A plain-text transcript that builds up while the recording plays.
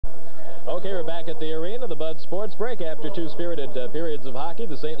Okay, we're back at the arena, the Bud Sports Break, after two spirited periods of hockey.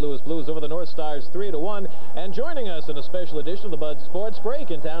 The St. Louis Blues over the North Stars 3-1. And joining us in a special edition of the Bud Sports Break,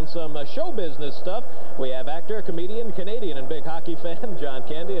 in town some show business stuff, we have actor, comedian, Canadian, and big hockey fan John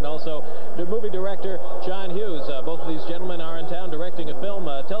Candy, and also the movie director John Hughes. Both of these gentlemen are in town directing a film.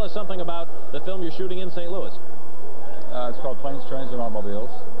 Tell us something about the film you're shooting in St. Louis. It's called Planes, Trains, and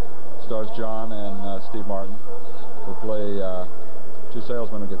Automobiles. It stars John and Steve Martin, who play two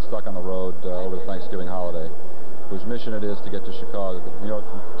salesmen who get stuck on the road over the Thanksgiving holiday, whose mission it is to get to Chicago, New York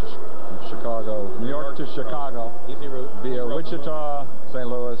to Chicago, Easy route. Via Wichita, St.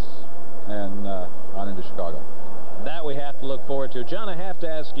 Louis, and on into Chicago. That we have to look forward to. John, I have to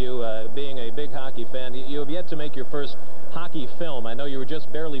ask you, being a big hockey fan, you have yet to make your first hockey film. I know you were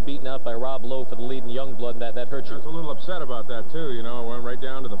just barely beaten out by Rob Lowe for the lead in Youngblood, and that hurt you. I was a little upset about that, too. You know, it went right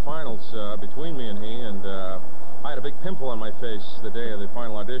down to the finals between me and he, and I had a big pimple on my face the day of the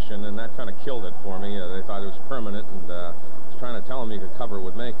final audition, and that kind of killed it for me. They thought it was permanent, and I was trying to tell them you could cover it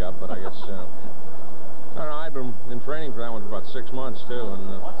with makeup, but I guess, I don't know, I've been in training for that one for about 6 months, too, and,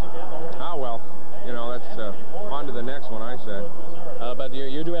 well, you know, that's on to the next one, I say. But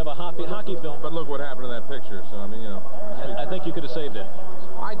you do have a hockey film. But look what happened to that picture, so, I mean, you know. I think you could have saved it.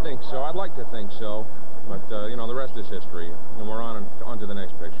 I think so. I'd like to think so. But, you know, the rest is history, and we're on to the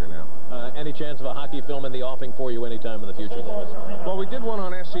next picture now. Any chance of a hockey film in the offing for you anytime in the future? Well, we did one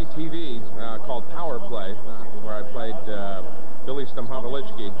on SCTV called Power Play, where I played Billy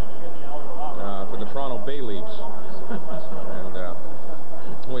Stamhovalichki for the Toronto Bay Leafs.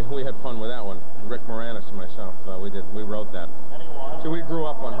 And we had fun with that one. Rick Moranis and myself, we wrote that. So we grew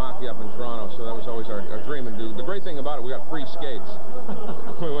up on hockey up in Toronto, so that was always our dream. And the great thing about it, we got free skates.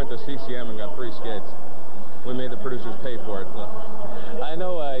 We went to CCM and got free skates. We made the producers pay for it. I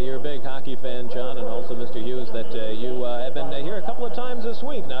know you're a big hockey fan, John, and also Mr. Hughes, that you have been here a couple of times this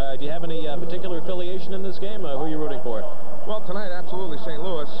week. Now, do you have any particular affiliation in this game? Who are you rooting for? Well, tonight, absolutely St.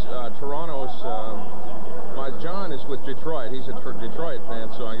 Louis. Toronto's... John is with Detroit. He's a Detroit fan,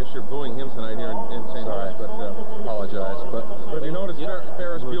 so I guess you're booing him tonight here in St. Louis. But apologize. But if you notice,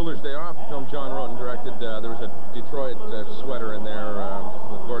 Ferris Bueller's Day Off, the film John wrote and directed, there was a Detroit sweater in there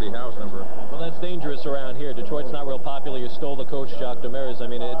with Gordie Howe's number. Well, that's dangerous around here. Detroit's not real popular. You stole the coach, Jacques Demers. I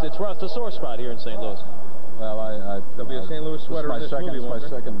mean, it's rough. It's a sore spot here in St. Louis. Well, there'll be a St. Louis sweater in this movie. This is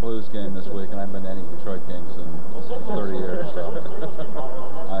my second Blues game this week, and I haven't been to any Detroit games in 30 years. So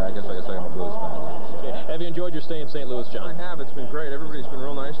I guess I'm a Blues fan. Have you enjoyed your stay in St. Louis, John? I have. It's been great. Everybody's been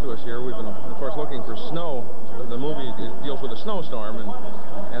real nice to us here. We've been, of course, looking for snow. The movie deals with a snowstorm,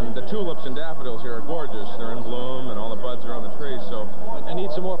 and the tulips and daffodils here are gorgeous. They're in bloom, and all the buds are on the trees. So I need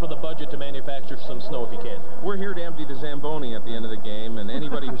some more for the budget to manufacture some snow if you can. We're here to empty the Zamboni at the end of the game, and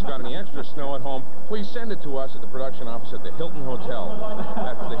anybody who's got any extra snow at home, please send it to us at the production office at the Hilton Hotel.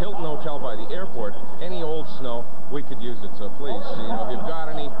 That's the Hilton Hotel by the airport. Any old snow, we could use it. So please, you know, if you've got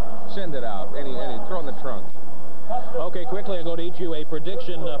any, send it out. Any, throw in the trunk. Okay, quickly, I'm going to eat you a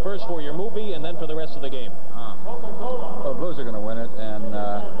prediction first for your movie and then for the rest of the game. Well, the Blues are going to win it, and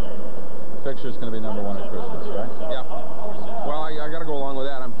the picture's going to be #1 at Christmas, right? Yeah. Well, I got to go along with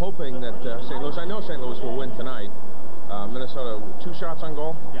that. I'm hoping that St. Louis, I know St. Louis will win tonight. Minnesota, 2 shots on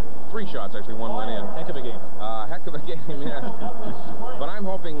goal? Yeah. 3 shots, actually, 1 went in. Heck of a game. Heck of a game, yeah. But I'm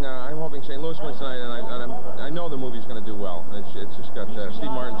hoping St. Louis wins tonight, and I know the movie's going to do well. It's just got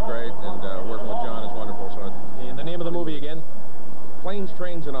Steve Martin's great, and working with John is wonderful. So and the name of the movie again? Planes,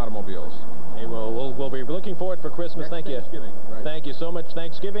 Trains, and Automobiles. Hey, well, we'll be looking forward for Christmas. Thank you. Thanksgiving, right. Thank you so much.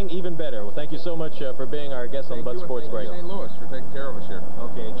 Thanksgiving, even better. Well, thank you so much for being our guest on the Bud Sports Break. Thank you, St. Louis, for taking care of us here.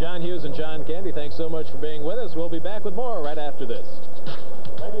 Okay, John Hughes and John Candy, thanks so much for being with us. We'll be back with more right after this.